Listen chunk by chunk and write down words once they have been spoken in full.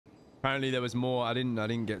Apparently there was more. I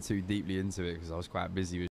didn't get too deeply into it because I was quite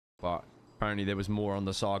busy with. But apparently there was more on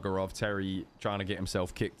the saga of Terry trying to get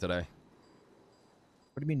himself kicked today.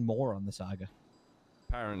 What do you mean more on the saga?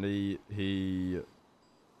 Apparently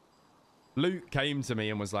Luke came to me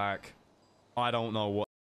and was like, I don't know what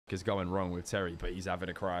is going wrong with Terry, but he's having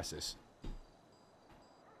a crisis.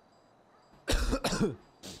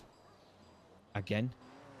 Again?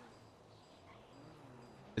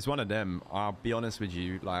 It's one of them. I'll be honest with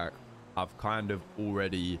you, like, I've kind of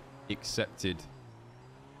already accepted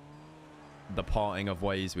the parting of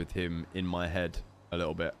ways with him in my head a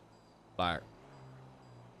little bit. Like,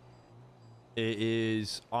 it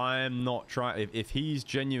is, I'm not trying, if he's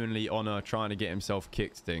genuinely on a trying to get himself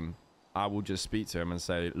kicked thing, I will just speak to him and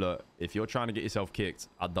say, look, if you're trying to get yourself kicked,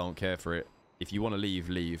 I don't care for it. If you want to leave,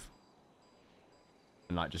 leave.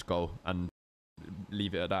 And like, just go and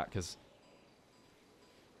leave it at that, because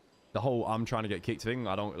the whole I'm trying to get kicked thing,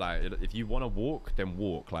 I don't like it. If you want to walk, then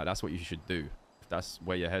walk. Like, that's what you should do. If that's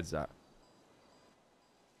where your head's at.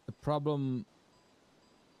 The problem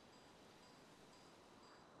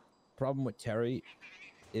with Terry,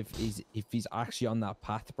 if he's actually on that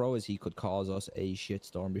path, bro, is he could cause us a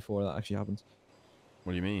shitstorm before that actually happens.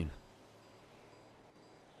 What do you mean?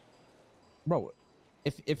 Bro,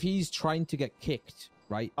 if he's trying to get kicked,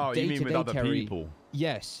 right? Oh, you mean with other Terry, people?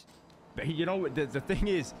 Yes. But you know, the thing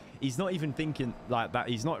is, he's not even thinking like that.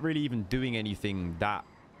 He's not really even doing anything that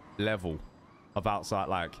level of outside.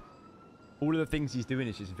 Like, all of the things he's doing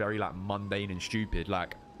is just very, like, mundane and stupid.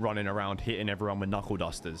 Like, running around, hitting everyone with knuckle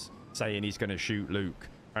dusters, saying he's going to shoot Luke.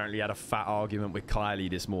 Apparently had a fat argument with Kylie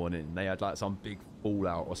this morning. They had, like, some big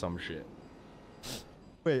fallout or some shit.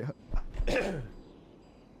 Wait.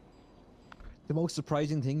 The most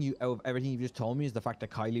surprising thing out of everything you've just told me is the fact that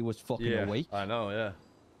Kylie was fucking awake. I know, yeah.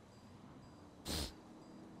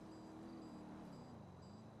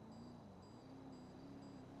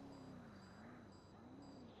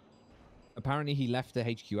 Apparently he left the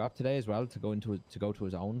HQ app today as well to go to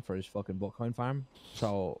his own for his fucking Bitcoin farm.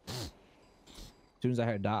 So as soon as I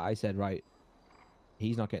heard that, I said, right,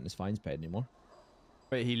 he's not getting his fines paid anymore.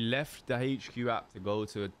 Wait, he left the HQ app to go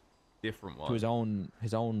to a different one? To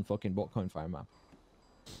his own fucking Bitcoin farm app.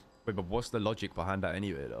 Wait, but what's the logic behind that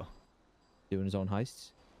anyway, though? Doing his own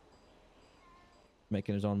heists.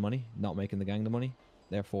 Making his own money, not making the gang the money.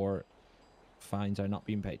 Therefore, fines are not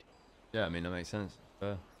being paid. Yeah, I mean, that makes sense.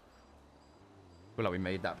 Fair. I feel like we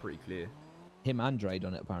made that pretty clear. Him and Dre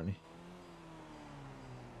done it, apparently.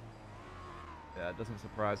 Yeah, it doesn't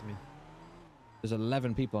surprise me. There's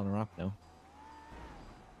 11 people on our app now.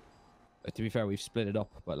 But to be fair, we've split it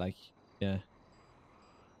up, but like, yeah.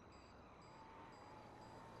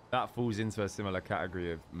 That falls into a similar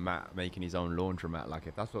category of Matt making his own laundromat. Like,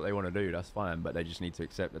 if that's what they want to do, that's fine, but they just need to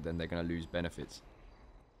accept that then they're going to lose benefits.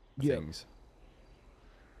 Yeah. Things.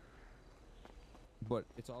 But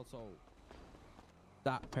it's also...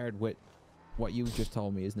 that paired with what you just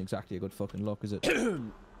told me isn't exactly a good fucking look, is it?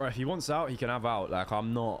 Right, if he wants out, he can have out. Like,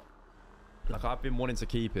 I'm not... Like, I've been wanting to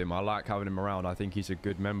keep him. I like having him around. I think he's a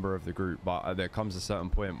good member of the group. But there comes a certain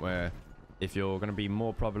point where if you're going to be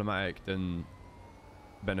more problematic than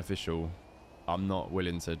beneficial, I'm not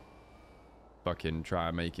willing to fucking try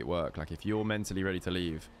and make it work. Like, if you're mentally ready to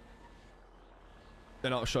leave,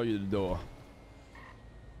 then I'll show you the door.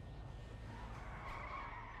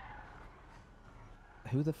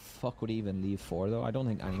 Who the fuck would even leave for, though? I don't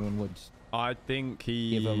think anyone would. I think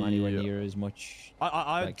he... give him anywhere near as much...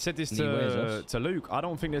 I like, said this to Luke. I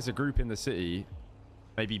don't think there's a group in the city,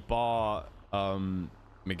 maybe bar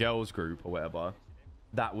Miguel's group or whatever,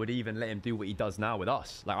 that would even let him do what he does now with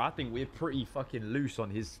us. Like, I think we're pretty fucking loose on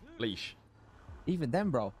his leash. Even then,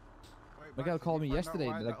 bro. Miguel called me yesterday,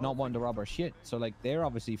 like, not wanting to rob our shit. So, like, they're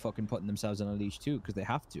obviously fucking putting themselves on a leash too, because they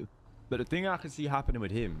have to. But the thing I can see happening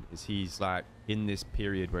with him is he's, like, in this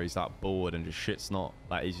period where he's, like, bored and just shit's not.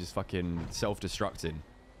 Like, he's just fucking self-destructing.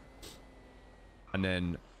 And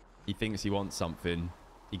then he thinks he wants something.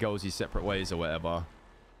 He goes his separate ways or whatever.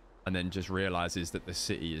 And then just realizes that the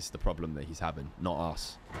city is the problem that he's having, not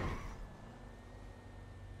us.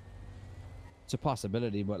 It's a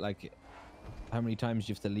possibility, but, like, how many times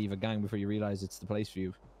do you have to leave a gang before you realize it's the place for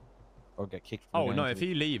you? Or get kicked from Oh, no, if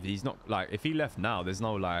he leaves, he's not, like, if he left now, there's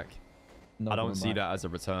no, like... I don't see that as a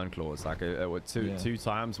return clause. Like, two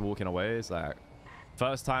times walking away is like,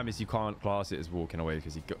 first time is you can't class it as walking away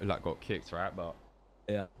because he got kicked, right? But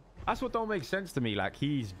yeah, that's what don't make sense to me. Like,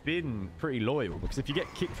 he's been pretty loyal, because if you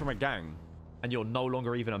get kicked from a gang and you're no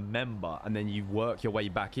longer even a member and then you work your way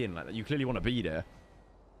back in, like, you clearly want to be there.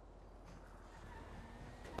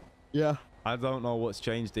 Yeah. I don't know what's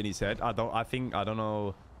changed in his head. I don't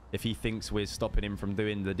know. if he thinks we're stopping him from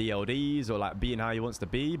doing the DLDs or like being how he wants to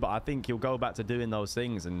be. But I think he'll go back to doing those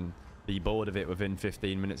things and be bored of it within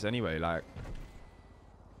 15 minutes anyway. Like,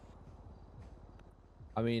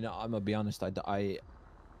 I mean, I'm gonna be honest.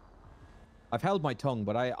 I've held my tongue,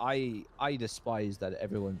 but I despise that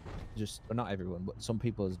everyone just, or not everyone, but some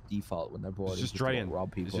people's default when they're bored it's is just to go Dre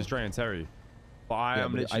rob people. It's just Dre and Terry. But I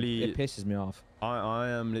am literally. It pisses me off. I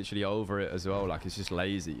am literally over it as well. Like, it's just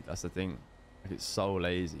lazy. That's the thing. Like, it's so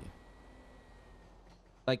lazy.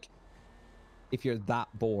 Like, if you're that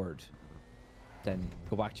bored, then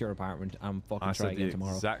go back to your apartment and fucking try again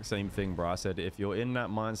tomorrow. Exact same thing, bro. I said if you're in that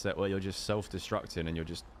mindset where you're just self-destructing and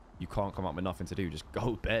you can't come up with nothing to do, just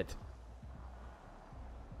go to bed.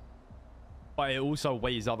 But it also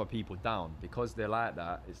weighs other people down because they're like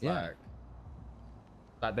that. It's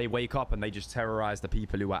like they wake up and they just terrorize the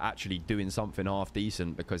people who are actually doing something half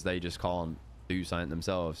decent because they just can't do something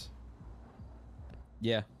themselves.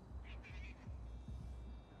 Yeah.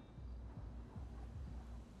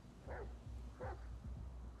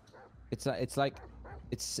 It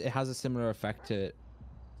has a similar effect to, you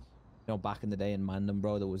know, back in the day in Mandem,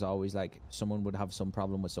 bro. There was always like someone would have some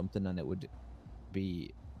problem with something and it would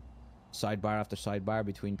be sidebar after sidebar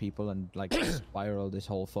between people and like spiral this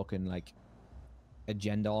whole fucking like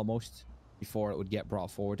agenda almost before it would get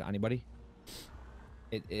brought forward to anybody.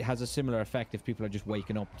 It has a similar effect if people are just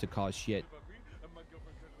waking up to cause shit.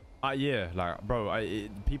 Yeah, like, bro,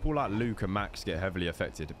 people like Luke and Max get heavily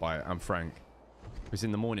affected by it, and Frank. Because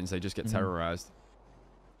in the mornings, they just get terrorized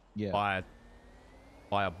by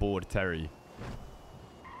a bored Terry.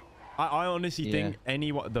 I honestly think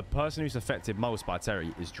the person who's affected most by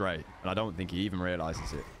Terry is Dre, and I don't think he even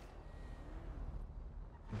realizes it.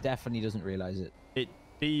 Definitely doesn't realize it. It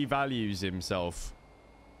devalues himself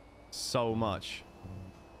so much.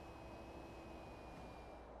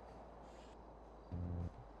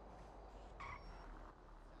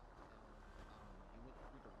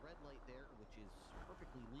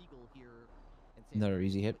 Another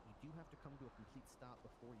easy hit.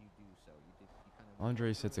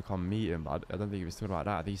 Andre said to come meet him, but I don't think he was talking about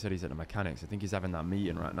that. I think he said he's at the mechanics. I think he's having that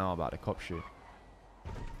meeting right now about the cop shit.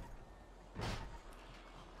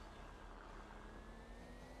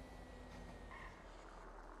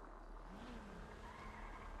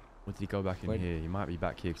 What did he go back in here? He might be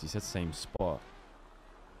back here because he said same spot.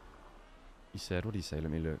 He said, what did he say?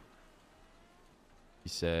 Let me look. He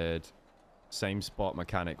said, same spot,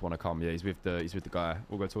 mechanic, want to come. Yeah, he's with the guy.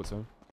 We'll go talk to him.